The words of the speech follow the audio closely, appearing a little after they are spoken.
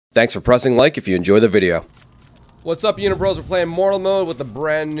Thanks for pressing like if you enjoy the video. What's up, Unibros? We're playing Mortal Mode with the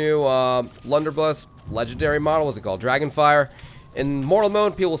brand new Blunderbuss legendary model. What's it called? Dragonfire. In Mortal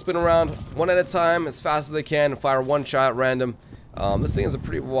Mode, people will spin around one at a time as fast as they can and fire one shot at random. This thing is a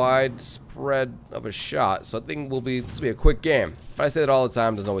pretty wide spread of a shot, so I think this will be a quick game. But I say that all the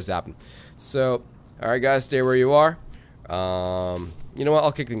time, doesn't always happen. So, alright guys, stay where you are. You know what?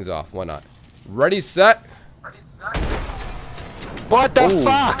 I'll kick things off. Why not? Ready, set. What the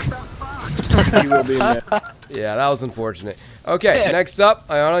fuck? You will be in there. Yeah, that was unfortunate. Okay, next up,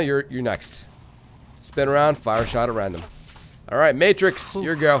 Ayana, you're next. Spin around, fire a shot at random. All right, Matrix,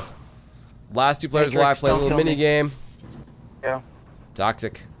 your go. Last two players live, play a little mini game. Yeah.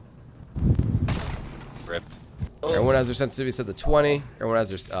 Toxic. Rip. Everyone has their sensitivity set to 20. Everyone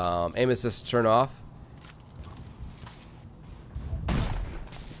has their aim assist turned off.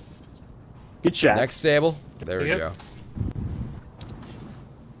 Good shot. Next stable. There we go.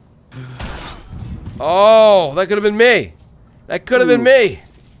 Oh, that could have been me. That could have been me.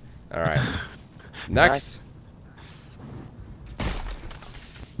 All right. Next.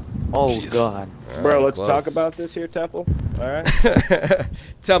 Oh Jeez. god. Right, Bro, let's close. talk about this here, Temple. Alright?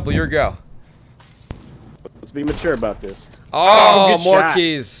 Temple, your go. Let's be mature about this. Oh, good more shot.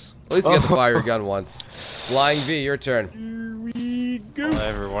 keys. At least you get to fire your gun once. Flying V, your turn. Here we go. All I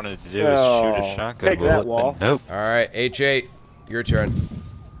ever wanted to do was shoot a shotgun take bullet, that, Wall. but nope. All right, H8, your turn.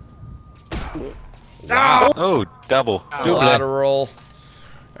 Wow. Oh, double. Double. Lateral.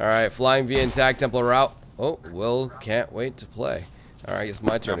 All right, Flying V and Tag Temple are out. Oh, Will can't wait to play. All right, it's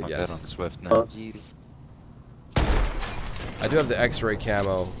my turn Got my again. bet on Swift now. Oh jeez. I do have the X-ray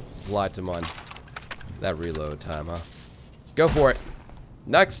camo Platimon. That reload time, huh? Go for it.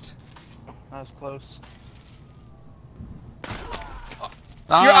 Next. That was close.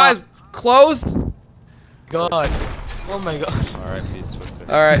 Your eyes closed? God. Oh my god. All right, peace, Swiftor.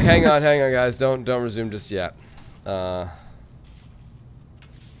 All right, hang on, guys. Don't resume just yet. All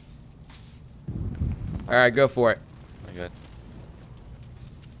right, go for it. I got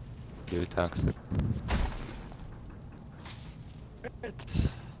you, toxic.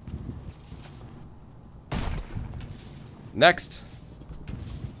 Next.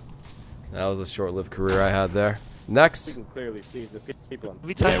 That was a short-lived career I had there. We Next. can clearly see the people.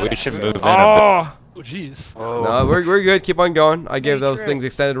 Yeah, we should move in. Oh! Oh jeez. Oh, No, we're good. Keep on going. I gave those things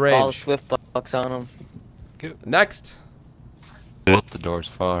extended All the range. Swift bucks on them. Next. built the doors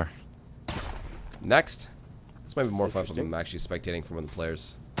far. Next. This might be more fun if I'm actually spectating from one of the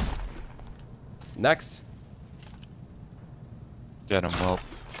players. Next. Get him well.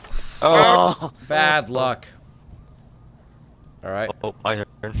 Oh. Bad luck. All right. Oh, my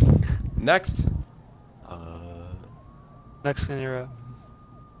turn. Next. Next in your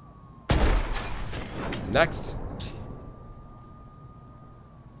Next.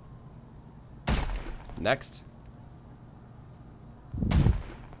 Next.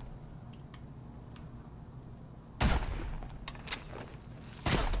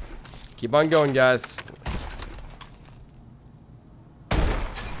 Keep on going, guys.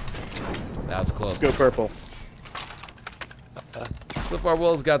 That was close. Go purple. So far,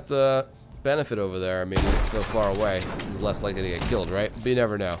 Will's got the benefit over there. I mean, he's so far away. He's less likely to get killed, right? But you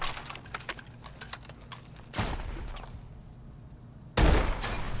never know.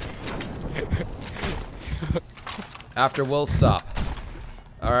 After Will, stop.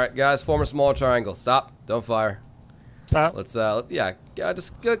 Alright, guys, form a small triangle. Stop. Don't fire. Stop. Let's, yeah,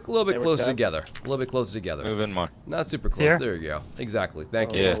 just get a little bit closer together. A little bit closer together. Move in more. Not super close. Here? There you go. Exactly.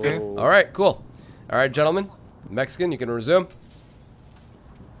 Thank you. Yeah. Alright, cool. Alright, gentlemen. Mexican, you can resume.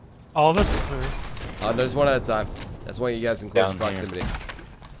 All of us? No, just one at a time. That's why you guys in close Down proximity.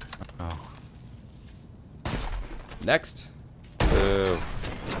 Oh. Next. Boo.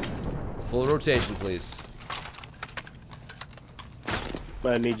 Full rotation, please.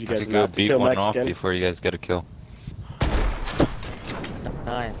 I need you I guys could go not to beat kill one off Mexican. before you guys get a kill.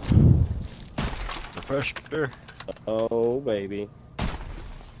 Nice. The pressure. Oh, baby.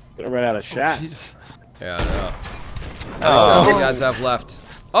 Gonna run out of shots. Yeah, I know. Oh. How many shots do you guys have left?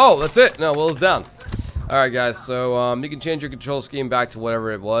 Oh, that's it. No, Will's down. Alright, guys. So, you can change your control scheme back to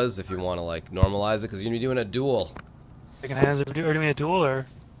whatever it was if you want to, like, normalize it, because you're going to be doing a duel. Taking hands. Are we doing a duel or?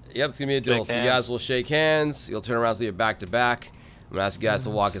 Yep, it's going to be a duel. Shake So you hands. guys will shake hands. You'll turn around so you're back to back. I'm going to ask you guys to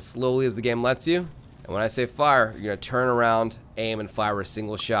walk as slowly as the game lets you. And when I say fire, you're going to turn around, aim, and fire a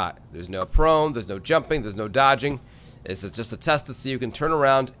single shot. There's no prone, there's no jumping, there's no dodging. It's just a test to see you can turn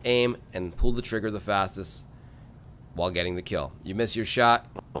around, aim, and pull the trigger the fastest while getting the kill. You miss your shot,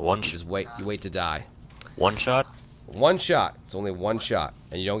 One, you just wait. You wait to die. one shot. One shot. It's only one shot,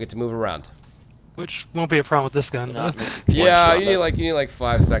 and you don't get to move around. Which won't be a problem with this gun. Not Though. me. Yeah, One you shot. need like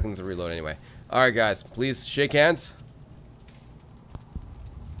 5 seconds to reload anyway. All right, guys, please shake hands.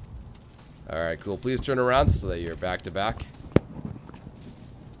 All right, cool. Please turn around so that you're back to back.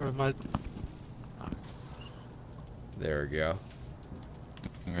 Or my, There we go.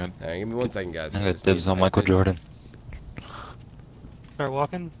 Good. Hang on, give me 1 second, guys. I got dibs on Michael Jordan. start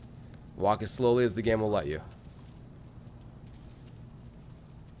walking. Walk as slowly as the game will let you.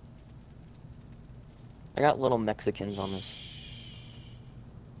 I got little Mexicans on this.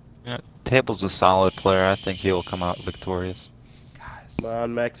 Yeah, Table's a solid player. I think he'll come out victorious. Guys. Come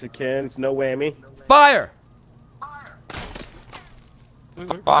on, Mexicans. No whammy. Fire!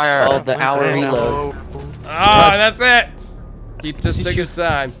 Fire! Oh, the hour Okay, now- reload. Ah, that's it. He just took his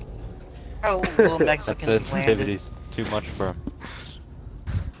time. Oh, little That Mexicans landed. sensitivity's too much for him.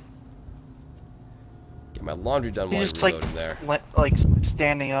 Get my laundry done He while just you're like, reloading there. like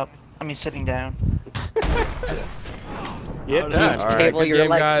standing up. I mean, sitting down. Yeah, All time. right, Table, good your game,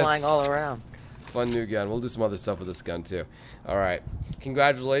 legs guys. flying all around. Fun new gun. We'll do some other stuff with this gun too. All right,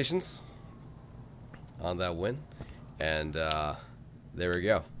 congratulations on that win, and there we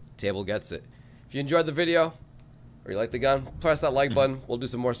go. Table gets it. If you enjoyed the video or you like the gun, press that like button. We'll do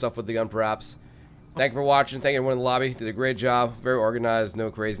some more stuff with the gun perhaps. Thank you for watching. Thank you everyone in the lobby. Did a great job. Very organized.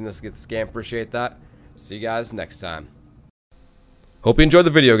 No craziness gets scammed. Appreciate that. See you guys next time. Hope you enjoyed the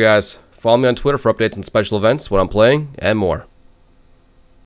video, guys. Follow me on Twitter for updates on special events, what I'm playing, and more.